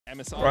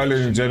Right,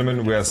 ladies and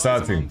gentlemen, we are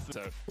starting.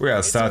 We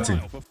are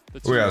starting.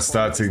 We are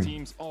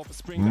starting.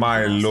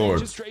 My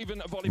lord.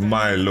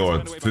 My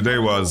lord. Today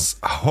was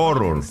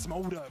horror.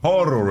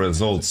 Horror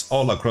results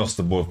all across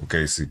the board for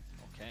KC.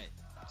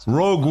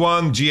 Rogue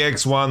 1,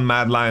 GX 1,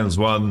 Mad Lions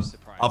 1.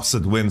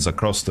 Upset wins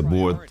across the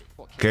board.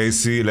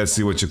 KC, let's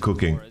see what you're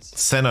cooking.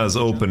 Senna is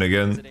open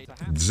again.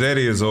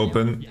 Zeri is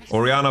open.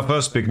 Orianna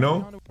first pick,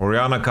 no?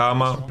 Orianna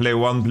Karma, play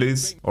one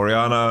please.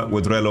 Orianna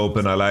with Rel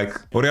open, I like.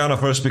 Orianna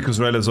first because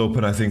Rel is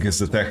open, I think is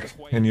the tech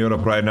in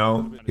Europe right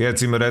now. Yeah,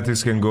 Team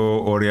Heretics can go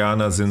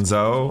Orianna, Xin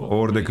Zhao,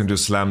 or they can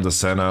just slam the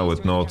Senna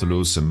with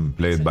Nautilus and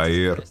play it by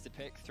ear.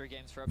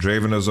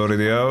 Draven is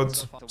already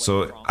out,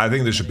 so I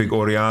think they should pick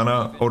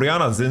Orianna.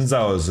 Orianna Xin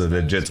Zhao is a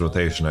legit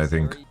rotation, I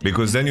think.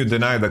 Because then you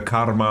deny the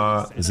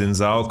Karma Xin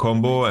Zhao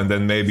combo, and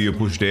then maybe you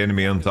push the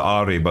enemy into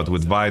Ahri, but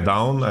with Vi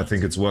down, I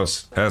think it's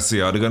worse. Let's see,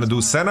 are they gonna do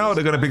Senna, or are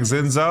they gonna pick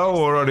Xin Zhao,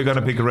 or are they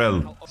gonna pick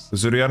Rel?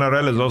 Because Orianna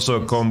Rel is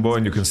also a combo,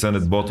 and you can send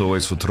it bot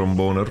always for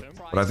Tromboner.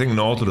 But I think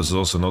Nautilus is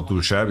also not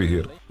too shabby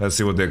here. Let's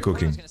see what they're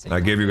cooking. I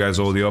gave you guys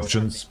all the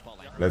options.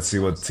 Let's see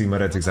what Team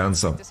Heretics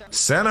answer.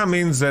 Senna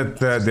means that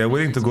they're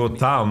willing to go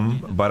Tam,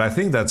 but I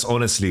think that's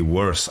honestly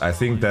worse. I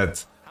think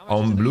that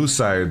on blue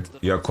side,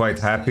 you're quite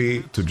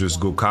happy to just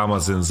go Karma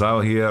Xin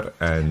Zhao here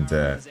and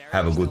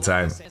have a good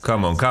time.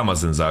 Come on, Karma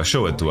Xin Zhao,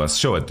 show it to us,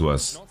 show it to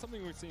us.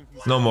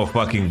 No more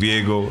fucking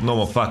Viego, no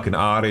more fucking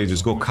Ahri,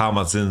 just go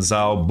Karma Xin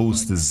Zhao,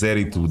 boost the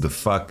Zeri to the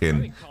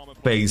fucking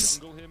space,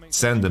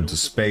 send them to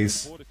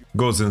space.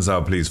 Go Xin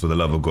Zhao, please, for the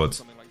love of God.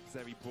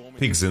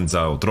 Pick Xin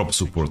Zhao, drop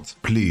support,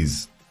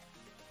 please.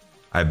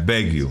 I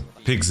beg you,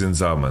 pick Xin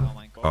Zhao, man.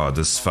 Oh,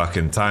 this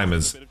fucking time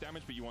is...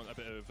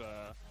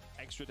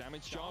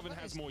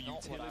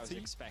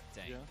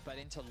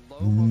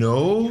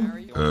 No?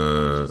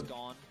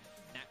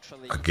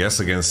 I guess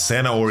against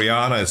Senna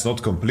Orianna it's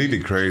not completely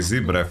crazy,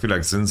 but I feel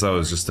like Xin Zhao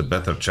is just a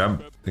better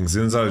champ. I think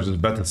Xin Zhao is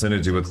just better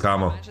synergy with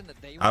Karma.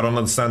 I don't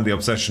understand the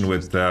obsession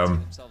with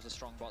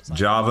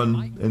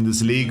Jarvan in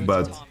this league,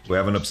 but we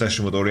have an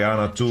obsession with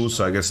Orianna too,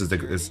 so I guess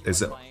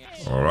it's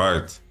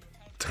Alright.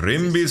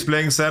 Trimby is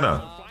playing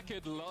Senna.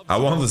 I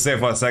wanted to say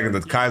for a second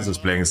that Kaiser is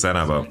playing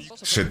Senna, but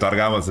shit,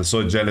 Targamas is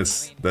so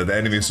jealous that the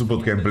enemy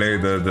support can play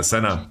the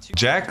Senna.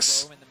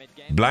 Jax?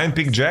 Blind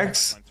pick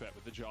Jax?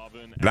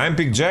 Blind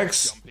pick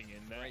Jax?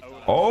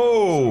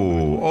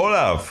 Oh,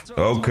 Olaf.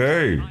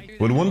 Okay.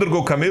 Will Wunder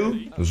go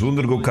Camille? Does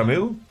Wunder go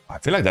Camille? I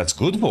feel like that's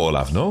good for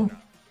Olaf, no?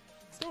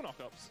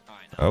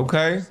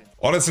 Okay.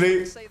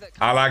 Honestly,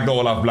 I like the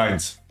Olaf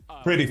blind.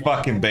 Pretty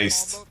fucking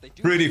based.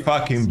 Pretty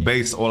fucking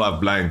based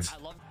Olaf blind.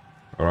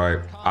 Alright,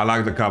 I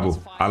like the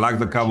Cabo. I like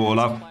the Cabo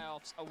Olaf.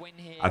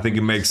 I think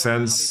it makes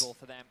sense.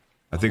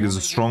 I think it's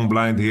a strong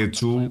blind here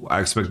too. I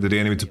expected the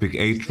enemy to pick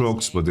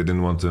Aatrox, but they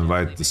didn't want to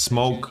invite the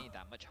smoke.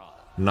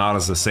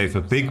 Nara's a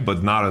safer pick,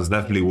 but Nara's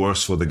definitely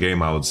worse for the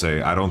game, I would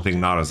say. I don't think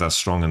Nara's that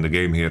strong in the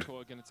game here.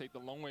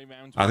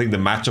 I think the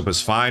matchup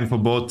is fine for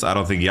both. I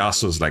don't think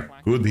Yasuo's like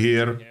good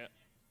here.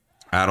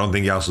 I don't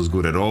think Yasuo's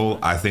good at all.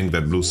 I think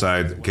that blue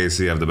side,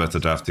 KC have the better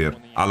draft here.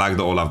 I like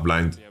the Olaf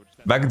blind.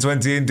 Back in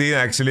 2018,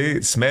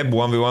 actually, Smeb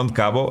 1v1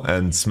 Cabo,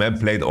 and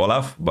Smeb played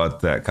Olaf, but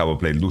Cabo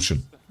played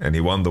Lucian. And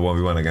he won the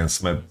 1v1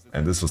 against Smeb.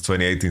 And this was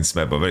 2018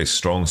 Smeb, a very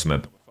strong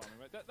Smeb.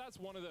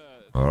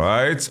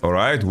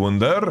 Alright,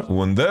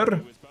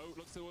 Wunder.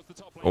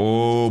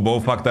 Oh,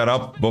 both fucked that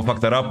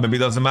up, maybe it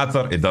doesn't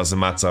matter. It doesn't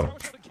matter.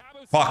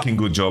 Fucking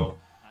good job.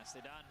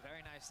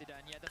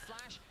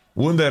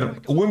 Wunder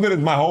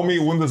is my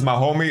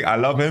homie, I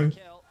love him.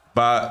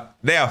 But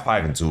they are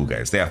 5-2,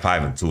 guys. They are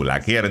 5-2.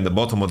 Like here in the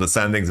bottom of the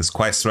standings, it's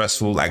quite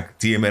stressful. Like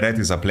Team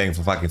Heretics are playing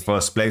for fucking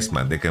first place,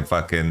 man. They can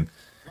fucking,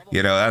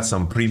 you know, that's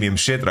some premium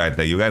shit right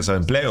there. You guys are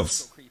in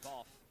playoffs.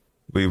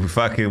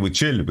 We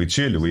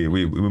chill.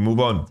 We move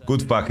on.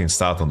 Good fucking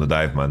start on the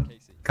dive, man.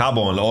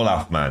 Cabo and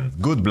Olaf, man.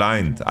 Good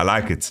blind. I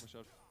like it.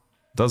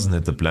 Doesn't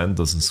hit the plant.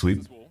 Doesn't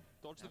sweep.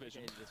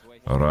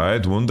 All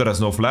right. Wunder has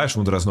no flash.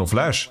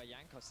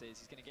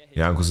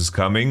 Jankos is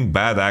coming.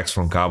 Bad axe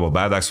from Cabo.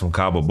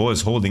 Bo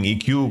is holding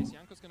EQ.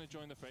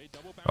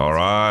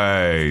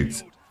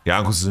 Alright.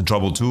 Jankos is in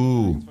trouble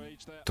too.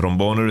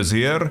 Tromboner is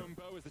here.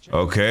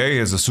 Okay,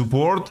 here's the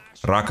support.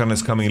 Rakan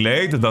is coming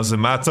late. It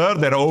doesn't matter.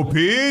 They're OP.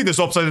 This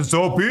upside is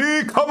OP.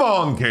 Come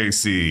on,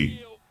 KC.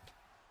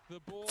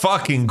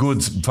 Fucking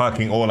good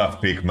fucking Olaf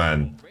pick,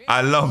 man.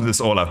 I love this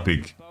Olaf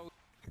pick.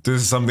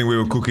 This is something we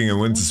were cooking in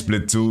Winter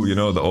Split too. You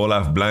know, the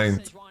Olaf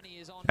blind.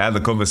 Had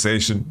the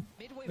conversation.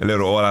 A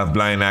little Olaf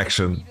blind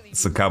action.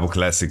 It's a Cabo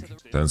classic.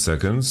 10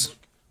 seconds.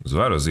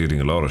 Zvaro's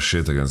eating a lot of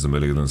shit against the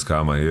Milligans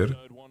Karma here.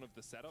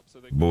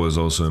 Bo is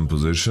also in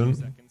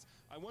position.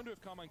 I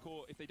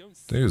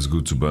think it's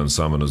good to burn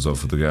summoners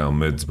off of the guy on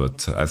mid,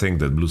 but I think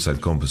that blue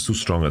side comp is too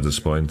strong at this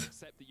point.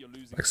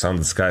 Like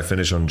Sound Sky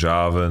finish on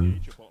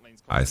Jarvan.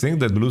 I think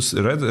that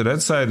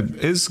red side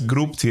is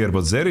grouped here,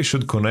 but Zeri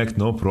should connect,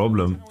 no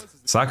problem.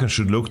 Saken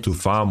should look to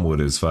farm with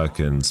his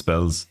fucking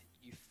spells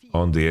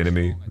on the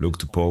enemy, look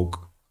to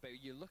poke.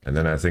 And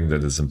then I think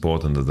that it's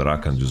important that the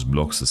Rakan just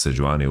blocks the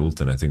Sejuani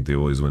ult, and I think they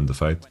always win the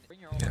fight.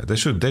 Yeah, they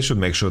should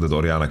make sure that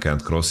Orianna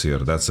can't cross here.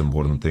 That's the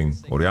important thing.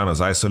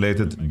 Orianna's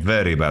isolated.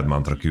 Very bad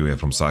Mantra Q here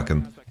from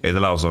Saken. It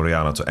allows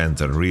Orianna to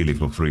enter really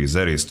for free.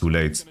 Zeri is too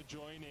late.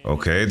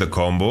 Okay, the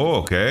combo,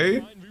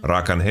 okay.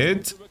 Rakan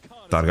hit.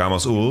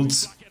 Targamas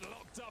ults.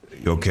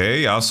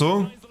 Okay,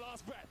 Yasuo.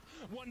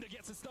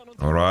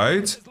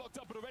 Alright.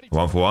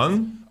 1 for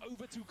 1.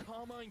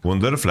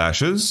 Wunder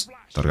flashes.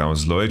 Targamas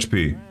is low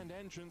HP.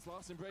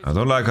 I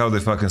don't like how they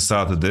fucking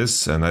started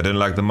this, and I didn't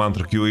like the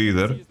Mantra Q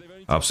either.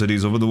 Upset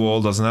is over the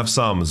wall, doesn't have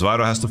some.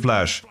 Zvyro has to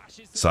flash.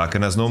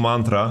 Saken has no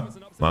mantra.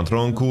 Mantra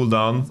on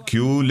cooldown.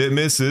 Q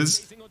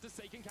misses.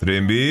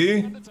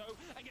 Trimby.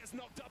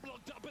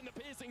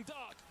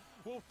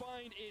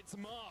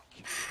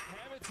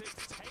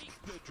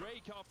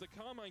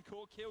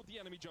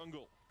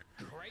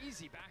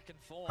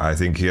 I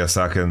think here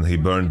Saken, he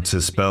burned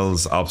his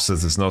spells.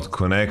 Upset is not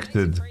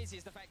connected.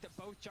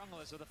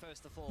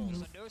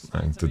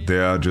 And they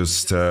are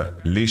just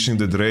leashing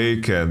the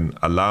Drake and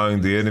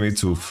allowing the enemy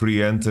to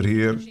free enter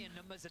here.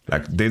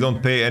 Like, they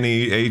don't pay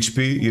any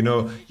HP, you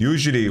know.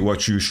 Usually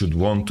what you should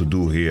want to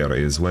do here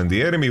is when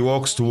the enemy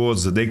walks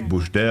towards the Drake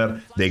bush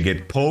there, they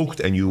get poked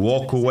and you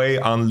walk away,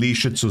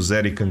 unleash it so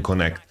Zeri can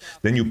connect.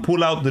 Then you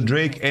pull out the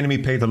Drake, enemy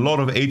paid a lot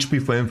of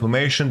HP for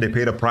information, they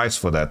paid a price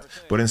for that.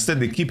 But instead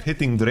they keep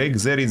hitting Drake,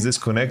 Zeri is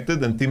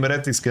disconnected and Team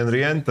Heretics can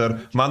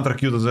re-enter, Mantra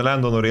Q doesn't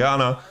land on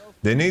Orianna.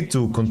 They need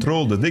to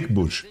control the Drake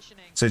bush.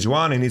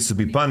 Sejuani needs to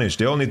be punished.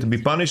 They all need to be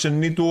punished and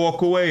need to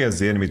walk away as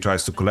the enemy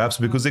tries to collapse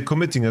because they're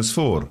committing as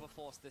 4.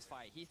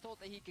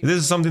 This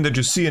is something that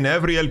you see in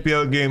every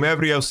LPL game,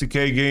 every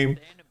LCK game.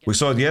 We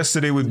saw it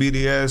yesterday with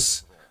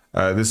BDS.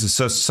 This is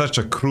such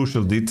a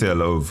crucial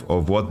detail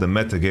of what the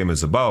meta game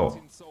is about.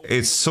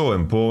 It's so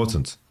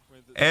important.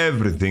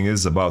 Everything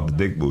is about the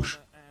Drake bush.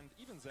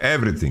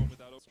 Everything.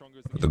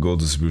 The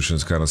gold distribution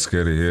is kind of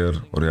scary here.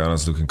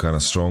 Orianna's looking kind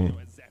of strong.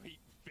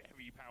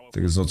 I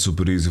think it's not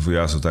super easy for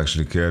Yasuo to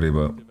actually carry,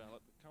 but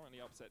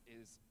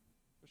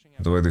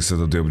the way they set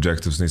up the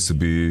objectives needs to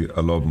be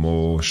a lot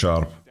more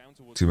sharp.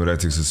 Team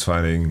Heretics is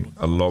finding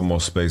a lot more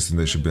space than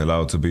they should be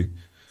allowed to be.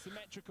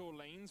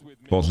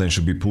 Bot lane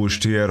should be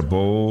pushed here.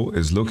 Bo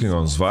is looking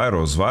on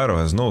Zvyro. Zvyro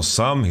has no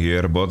sum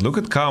here, but look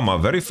at Karma,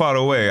 very far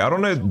away. I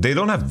don't know, they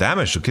don't have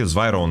damage to kill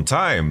Zvyro on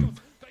time.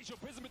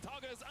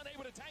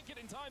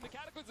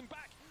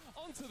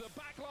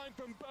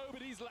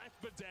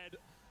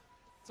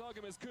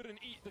 Couldn't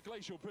eat the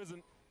glacial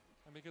prison,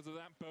 and because of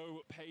that,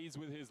 Bo pays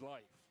with his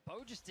life.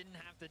 Bo just didn't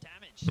have the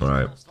damage.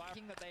 Right.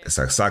 It's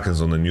like seconds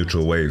on the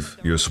neutral wave.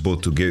 You're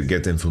supposed to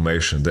get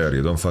information there.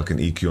 You don't fucking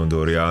EQ on the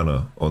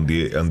Orianna on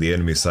the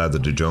enemy side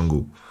of the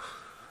jungle.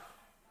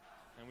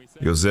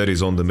 Your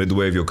Zeri's on the mid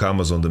wave, your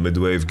Kama's on the mid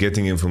wave.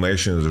 Getting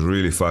information is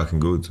really fucking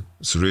good.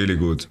 It's really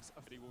good.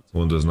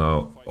 Wunder's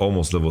now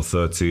almost level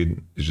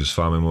 13. He's just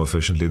farming more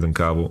efficiently than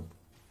Cabo.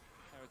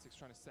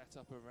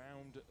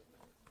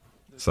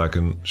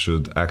 Saken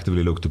should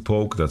actively look to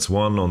poke. That's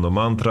 1 on the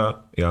mantra.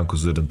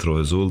 Jankus didn't throw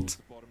his ult.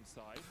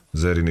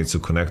 Zeri needs to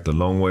connect a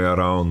long way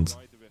around.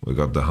 We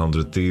got the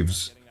 100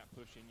 Thieves.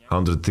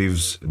 100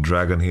 Thieves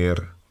Dragon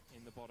here.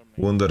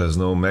 Wunder has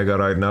no Mega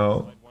right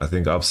now. I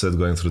think Upset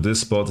going through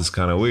this spot is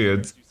kind of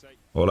weird.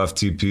 All have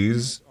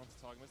TPs.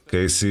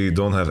 KC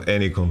don't have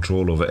any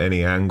control over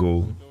any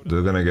angle.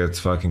 They're gonna get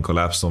fucking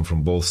collapsed on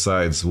from both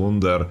sides.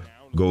 Wunder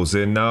goes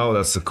in now.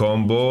 That's the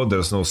combo.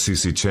 There's no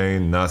CC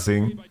chain,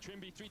 nothing.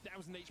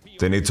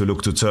 They need to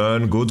look to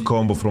turn. Good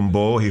combo from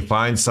Bo. He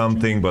finds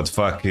something, but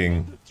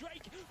fucking...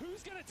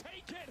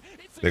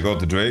 They got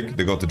the Drake.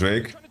 They got the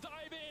Drake.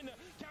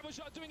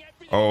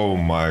 Oh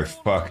my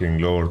fucking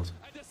lord.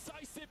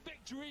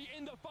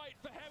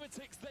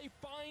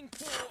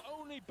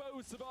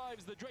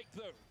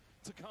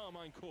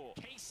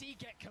 KC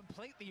get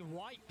completely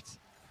wiped.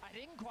 I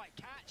didn't quite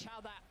catch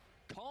how that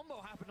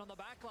combo happened on the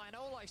backline.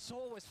 All I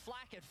saw was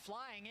Flacket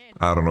flying in.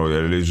 I don't know,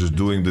 they're just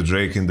doing the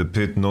Drake in the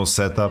pit, no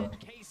setup.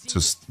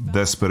 Just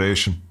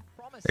desperation.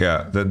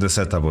 Yeah, the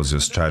setup was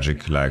just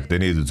tragic. Like, they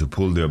needed to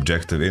pull the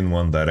objective in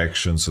one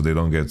direction so they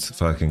don't get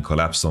fucking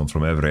collapsed on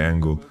from every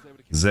angle.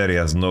 Zeri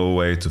has no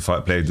way to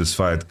play this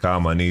fight.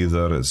 Karma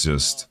neither. It's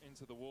just...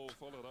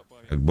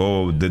 Like,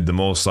 Bo did the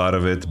most out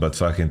of it, but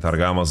fucking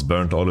Targamas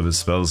burnt all of his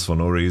spells for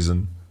no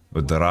reason.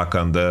 With the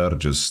Rakan there,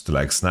 just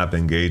like snap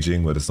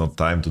engaging when it's not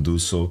time to do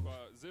so.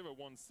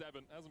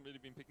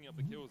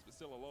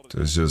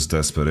 It's just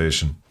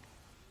desperation.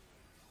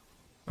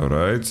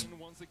 Alright.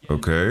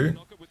 Okay.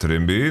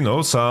 Trimby,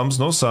 no sums,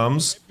 no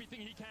sums.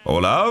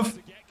 Olaf?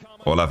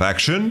 Olaf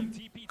action?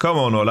 Come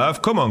on,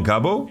 Olaf. Come on,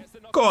 Cabo.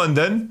 Go on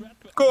then.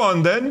 Go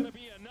on then.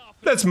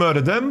 Let's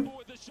murder them.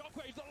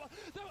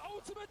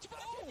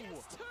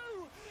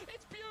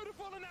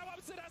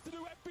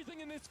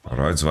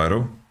 Alright,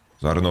 Zvyro.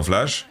 Zvyro no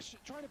flash.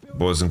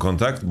 Boys in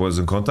contact, boys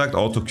in contact.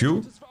 Auto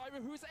Q.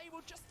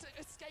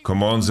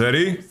 Come on,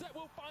 Zeri.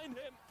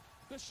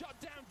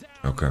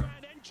 Okay.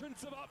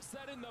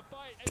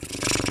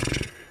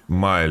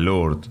 My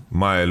lord,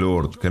 my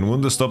lord. Can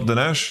Wunder stop the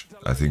Nash?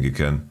 I think he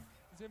can.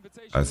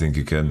 I think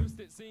he can.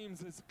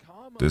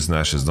 This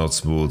Nash is not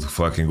smooth.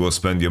 Fucking go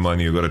spend your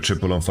money. You got a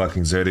triple on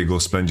fucking Zeri. Go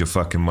spend your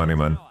fucking money,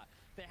 man.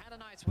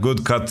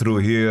 Good cut through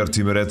here.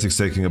 Team Heretics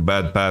taking a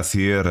bad path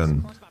here.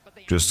 And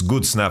just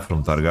good snap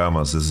from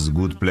Targamas. This is a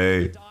good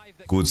play.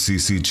 Good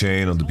CC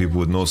chain on the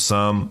people with no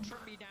sum.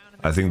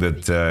 I think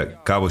that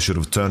Cabo should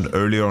have turned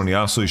earlier on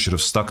Yasuo. He should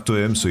have stuck to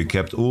him. So he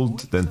kept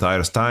ult the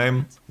entire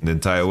time. The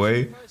entire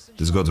way.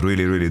 This got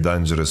really, really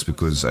dangerous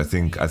because I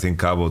think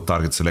Cabo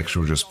target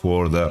selection was just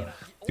poor there.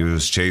 He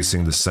was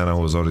chasing, the Senna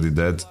was already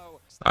dead.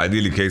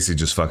 Ideally, KC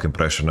just fucking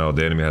pressure now.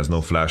 The enemy has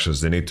no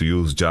flashes. They need to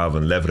use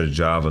Javan, leverage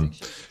Javan.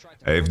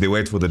 If they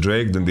wait for the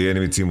Drake, then the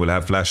enemy team will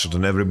have flashes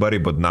on everybody.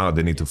 But now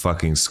they need to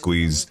fucking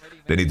squeeze.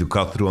 They need to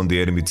cut through on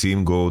the enemy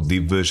team, go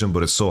deep vision.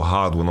 But it's so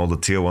hard when all the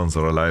tier 1s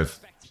are alive.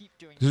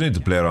 You need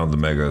to play around the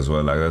Mega as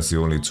well. Like, that's the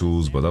only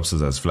tools. But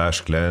Upset has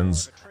Flash,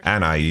 Cleanse,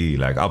 and IE.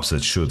 Like,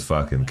 Upset should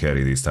fucking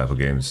carry these type of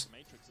games.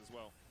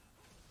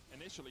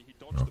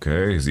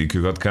 Okay, his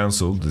EQ got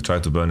cancelled. They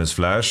tried to burn his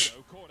Flash.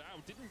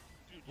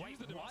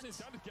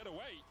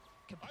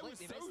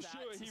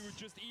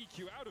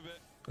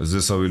 Is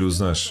this how we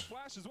lose Nash?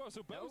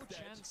 No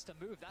chance to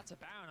move. That's a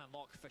Baron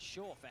unlock for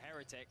sure for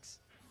Heretics.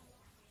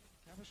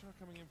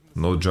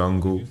 No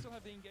jungle.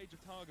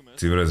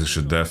 Team Rezi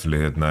should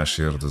definitely hit Nash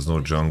here. There's no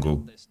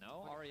jungle.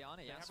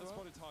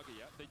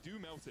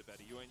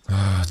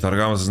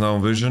 Targamas is now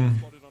on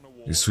vision.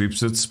 He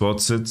sweeps it,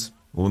 spots it.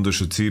 Wunder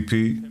should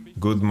TP.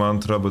 Good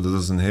mantra, but it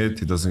doesn't hit.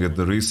 He doesn't get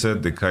the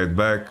reset. They kite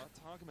back.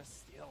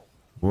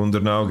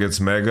 Wunder now gets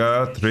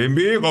Mega.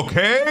 Trimby,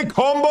 okay,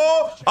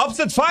 combo!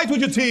 Upset fight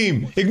with your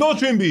team! Ignore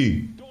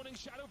Trimby! Dawning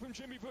shadow from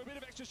Trimby for a bit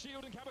of extra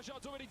shield, and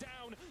Kabashar's already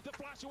down. The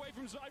flash away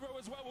from Zyro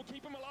as well will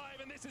keep him alive,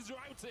 and this is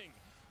routing.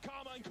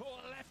 Carmine Core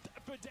left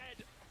for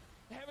dead.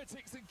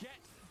 Heretics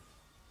get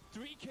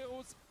 3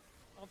 kills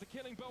after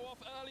killing Bo off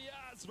earlier.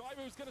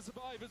 Zyro's gonna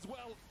survive as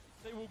well.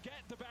 They will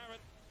get the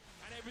Baron,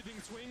 and everything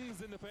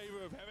swings in the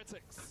favor of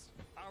Heretics.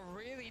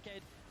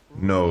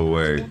 No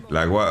way.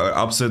 Like, what?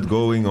 Upset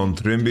going on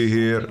Trimby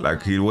here.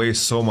 Like, he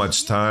wastes so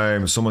much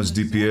time, so much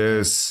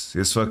DPS.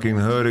 He's fucking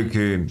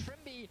Hurricane.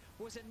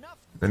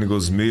 Then he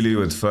goes melee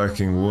with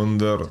fucking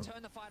Wunder.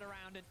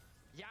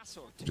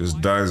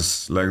 Just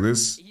dies like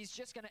this. He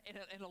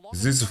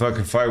needs to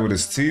fucking fight with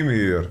his team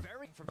here.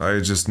 I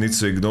just need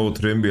to ignore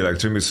Trimby. Like,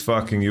 Trimby's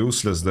fucking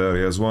useless there.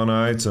 He has 1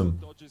 item.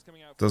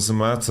 Doesn't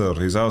matter.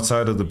 He's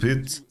outside of the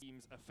pit.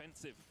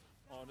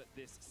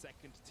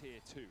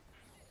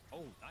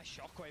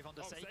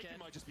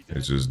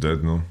 He's just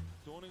dead now.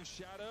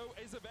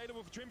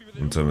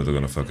 Don't tell me they're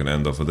gonna fucking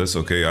end off of this.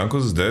 Okay,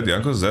 Jankos is dead.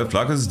 Jankos is dead.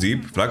 Flakas is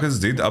deep. Flakas is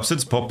deep.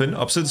 Upset's popping.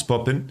 Upset's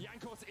popping.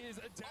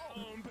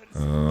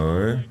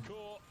 Alright.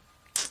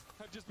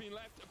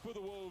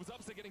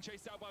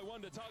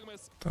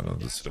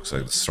 This looks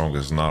like the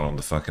strongest Gnar on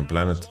the fucking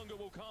planet.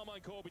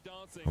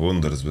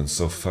 Wunder has been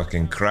so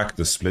fucking cracked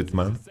the split,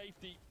 man.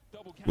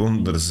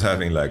 Wunder is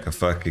having like a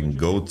fucking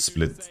goat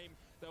split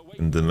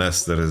in the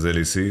mess that is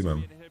LEC,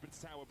 man.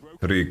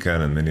 3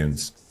 cannon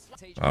minions.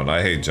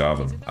 I hate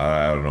Javan.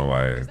 I don't know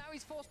why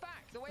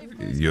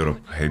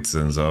Europe hates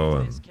Zenzo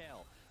and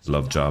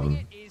love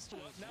Javan.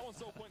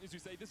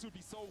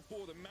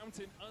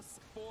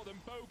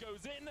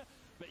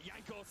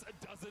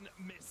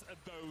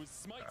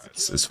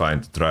 It's fine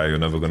to try. You're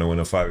never gonna win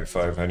a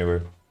 5v5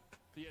 anyway.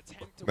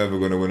 Never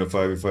gonna win a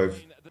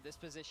 5v5. This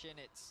position,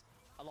 it's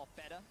a lot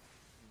better,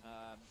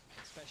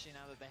 especially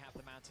now that they have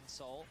the Mountain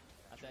Soul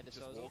at their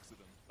disposal.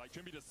 Like,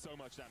 Trimby does so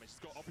much damage.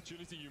 He's got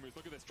opportunity humors.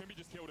 Look at this. Trimby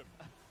just killed him.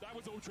 That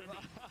was all Trimby.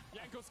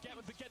 Jankos, get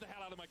the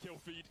hell out of my kill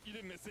feed. You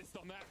didn't assist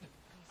on that.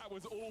 That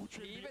was all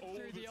Trimby all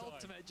the time. Even through the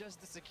ultimate just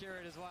to secure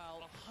it as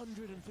well.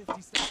 150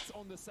 stats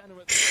on the center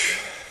at the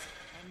moment.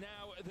 And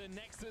now the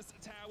Nexus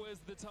towers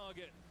the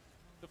target.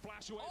 The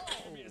flash away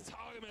from Trimby as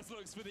Targamas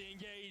looks for the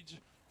engage.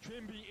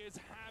 Trimby is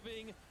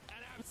having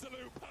an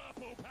absolute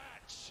purple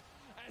patch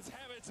as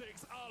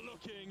Heretics are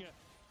looking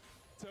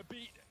to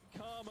beat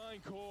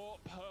Carmine Core,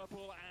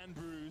 Purple, and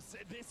Bruce.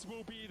 This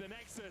will be the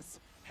Nexus.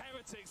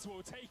 Heretics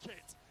will take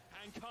it,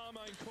 and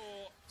Carmine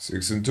Core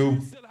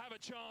 6-2. still have a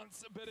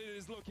chance, but it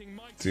is looking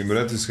mighty. Team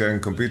Heretics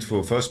can compete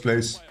for first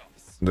place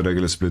in the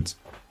regular split.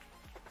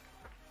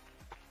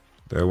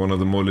 They're one of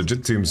the more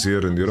legit teams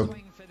here in Europe.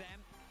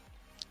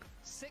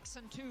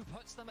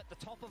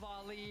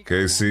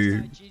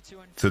 KC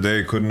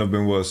today couldn't have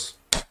been worse.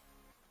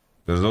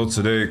 The result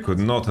today could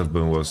not have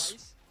been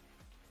worse.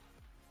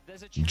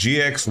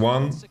 GX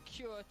won,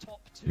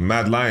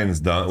 Mad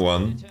Lions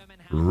won,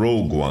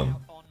 Rogue won.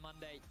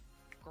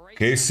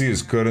 KC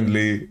is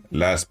currently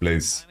last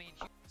place.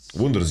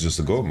 Wunder is just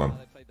a goat, man.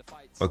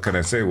 What can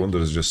I say? Wunder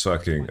is just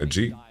fucking a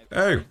G.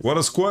 Hey, what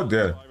a squad,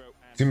 yeah.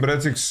 Team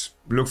Heretics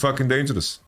look fucking dangerous.